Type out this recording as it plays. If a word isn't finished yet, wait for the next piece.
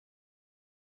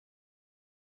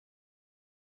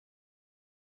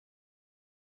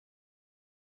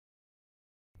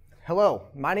Hello,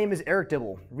 my name is Eric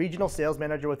Dibble, Regional Sales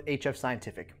Manager with HF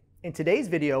Scientific. In today's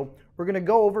video, we're going to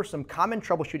go over some common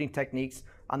troubleshooting techniques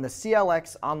on the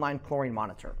CLX online chlorine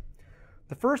monitor.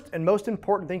 The first and most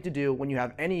important thing to do when you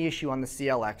have any issue on the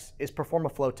CLX is perform a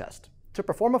flow test. To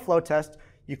perform a flow test,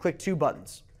 you click two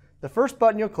buttons. The first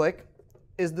button you'll click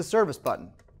is the service button.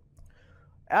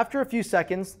 After a few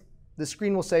seconds, the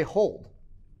screen will say hold.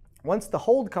 Once the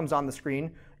hold comes on the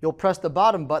screen, you'll press the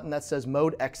bottom button that says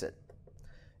mode exit.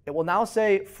 It will now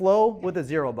say flow with a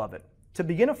 0 above it. To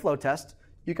begin a flow test,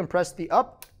 you can press the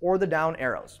up or the down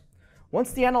arrows.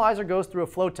 Once the analyzer goes through a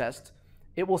flow test,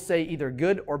 it will say either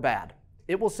good or bad.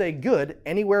 It will say good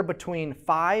anywhere between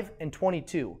 5 and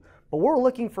 22, but we're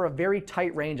looking for a very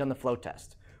tight range on the flow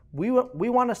test. We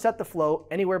want to set the flow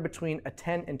anywhere between a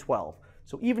 10 and 12.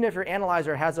 So even if your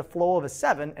analyzer has a flow of a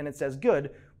 7 and it says good,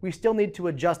 we still need to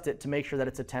adjust it to make sure that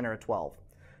it's a 10 or a 12.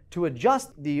 To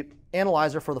adjust the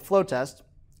analyzer for the flow test,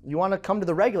 you want to come to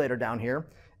the regulator down here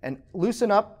and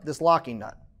loosen up this locking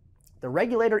nut. The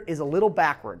regulator is a little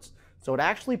backwards, so it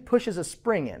actually pushes a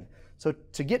spring in. So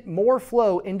to get more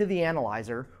flow into the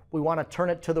analyzer, we want to turn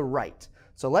it to the right.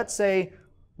 So let's say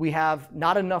we have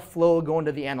not enough flow going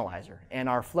to the analyzer and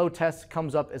our flow test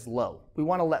comes up as low. We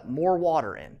want to let more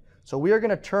water in. So we are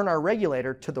going to turn our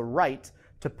regulator to the right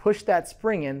to push that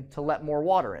spring in to let more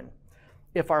water in.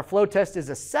 If our flow test is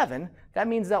a 7, that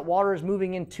means that water is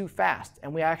moving in too fast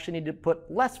and we actually need to put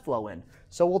less flow in.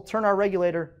 So we'll turn our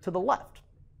regulator to the left.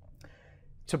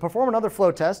 To perform another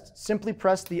flow test, simply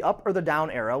press the up or the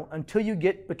down arrow until you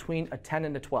get between a 10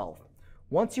 and a 12.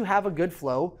 Once you have a good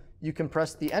flow, you can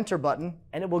press the enter button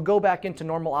and it will go back into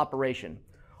normal operation.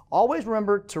 Always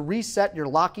remember to reset your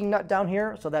locking nut down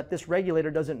here so that this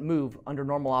regulator doesn't move under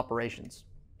normal operations.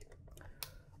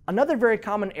 Another very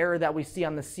common error that we see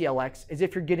on the CLX is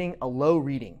if you're getting a low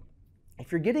reading.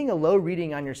 If you're getting a low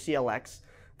reading on your CLX,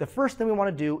 the first thing we want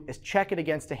to do is check it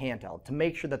against a handheld to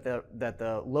make sure that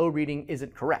the low reading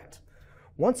isn't correct.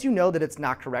 Once you know that it's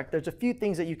not correct, there's a few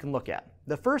things that you can look at.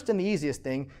 The first and the easiest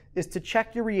thing is to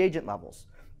check your reagent levels.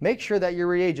 Make sure that your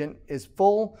reagent is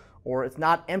full or it's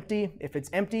not empty. If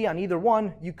it's empty on either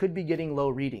one, you could be getting low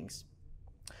readings.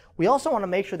 We also want to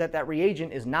make sure that that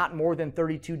reagent is not more than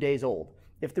 32 days old.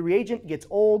 If the reagent gets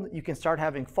old, you can start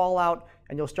having fallout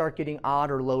and you'll start getting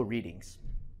odd or low readings.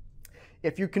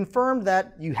 If you confirm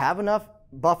that you have enough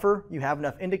buffer, you have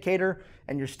enough indicator,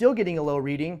 and you're still getting a low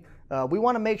reading, we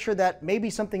want to make sure that maybe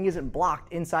something isn't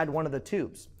blocked inside one of the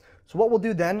tubes. So what we'll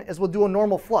do then is we'll do a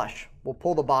normal flush. We'll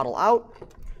pull the bottle out,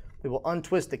 we will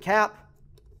untwist the cap,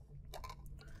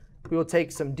 we will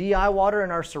take some DI water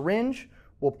in our syringe,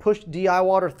 we'll push DI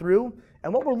water through,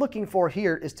 and what we're looking for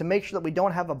here is to make sure that we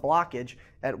don't have a blockage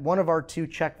at one of our two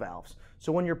check valves.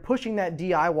 So when you're pushing that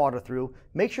DI water through,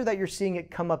 make sure that you're seeing it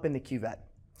come up in the cuvette.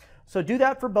 So do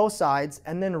that for both sides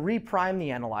and then reprime the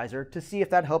analyzer to see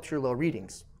if that helps your low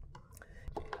readings.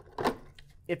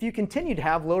 If you continue to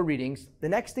have low readings, the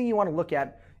next thing you want to look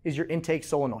at is your intake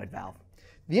solenoid valve.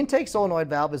 The intake solenoid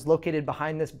valve is located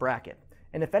behind this bracket.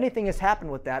 And if anything has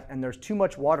happened with that and there's too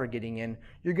much water getting in,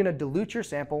 you're going to dilute your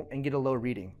sample and get a low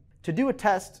reading. To do a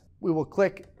test, we will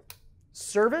click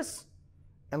Service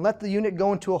and let the unit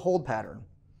go into a hold pattern.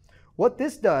 What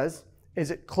this does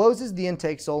is it closes the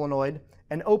intake solenoid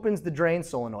and opens the drain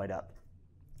solenoid up.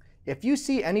 If you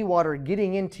see any water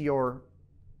getting into your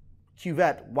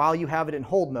cuvette while you have it in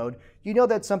hold mode, you know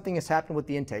that something has happened with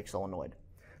the intake solenoid.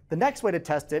 The next way to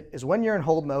test it is when you're in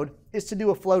hold mode is to do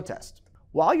a flow test.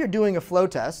 While you're doing a flow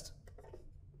test,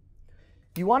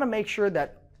 you want to make sure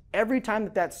that every time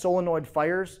that solenoid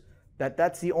fires,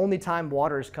 that's the only time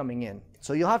water is coming in.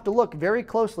 So you'll have to look very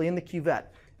closely in the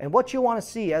cuvette. And what you'll want to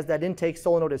see as that intake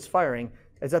solenoid is firing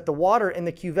is that the water in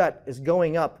the cuvette is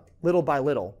going up little by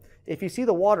little. If you see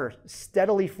the water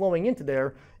steadily flowing into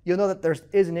there, you'll know that there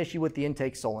is an issue with the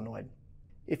intake solenoid.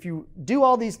 If you do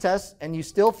all these tests and you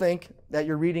still think that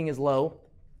your reading is low,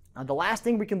 the last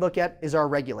thing we can look at is our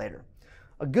regulator.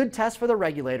 A good test for the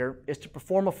regulator is to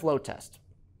perform a flow test.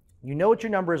 You know what your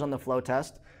number is on the flow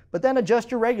test, but then adjust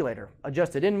your regulator.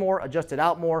 Adjust it in more, adjust it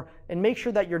out more, and make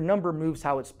sure that your number moves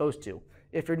how it's supposed to.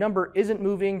 If your number isn't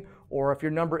moving, or if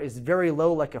your number is very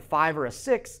low like a 5 or a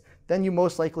 6, then you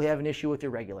most likely have an issue with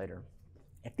your regulator.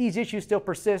 If these issues still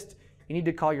persist, you need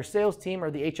to call your sales team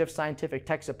or the HF Scientific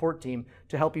tech support team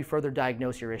to help you further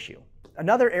diagnose your issue.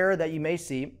 Another error that you may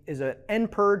see is an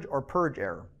N-purge or purge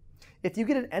error. If you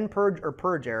get an N-purge or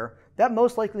purge error, that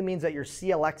most likely means that your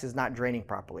CLX is not draining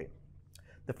properly.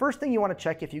 The first thing you want to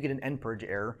check if you get an N-purge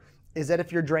error is that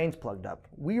if your drain's plugged up.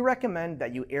 We recommend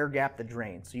that you air gap the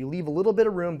drain. So you leave a little bit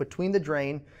of room between the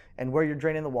drain and where you're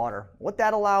draining the water. What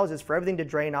that allows is for everything to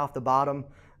drain off the bottom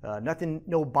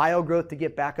No bio growth to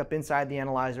get back up inside the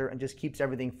analyzer, and just keeps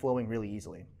everything flowing really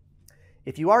easily.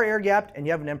 If you are air gapped and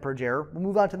you have an end purge error, we'll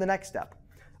move on to the next step.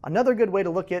 Another good way to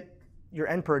look at your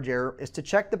end purge error is to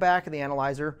check the back of the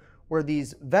analyzer where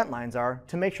these vent lines are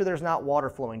to make sure there's not water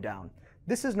flowing down.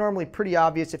 This is normally pretty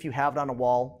obvious if you have it on a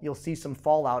wall. You'll see some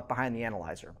fallout behind the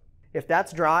analyzer. If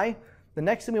that's dry, the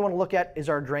next thing we want to look at is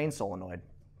our drain solenoid.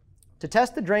 To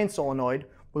test the drain solenoid,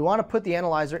 we want to put the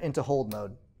analyzer into hold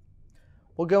mode.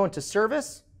 We'll go into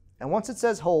service, and once it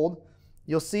says hold,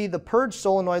 you'll see the purge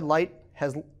solenoid light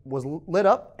was lit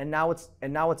up, and now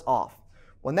it's off.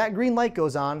 When that green light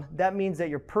goes on, that means that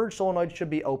your purge solenoid should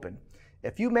be open.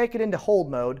 If you make it into hold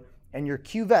mode and your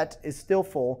cuvette is still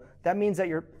full, that means that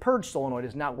your purge solenoid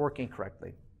is not working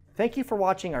correctly. Thank you for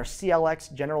watching our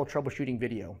CLX general troubleshooting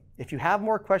video. If you have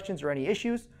more questions or any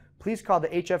issues, please call the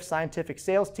HF Scientific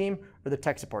sales team or the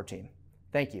tech support team.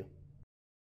 Thank you.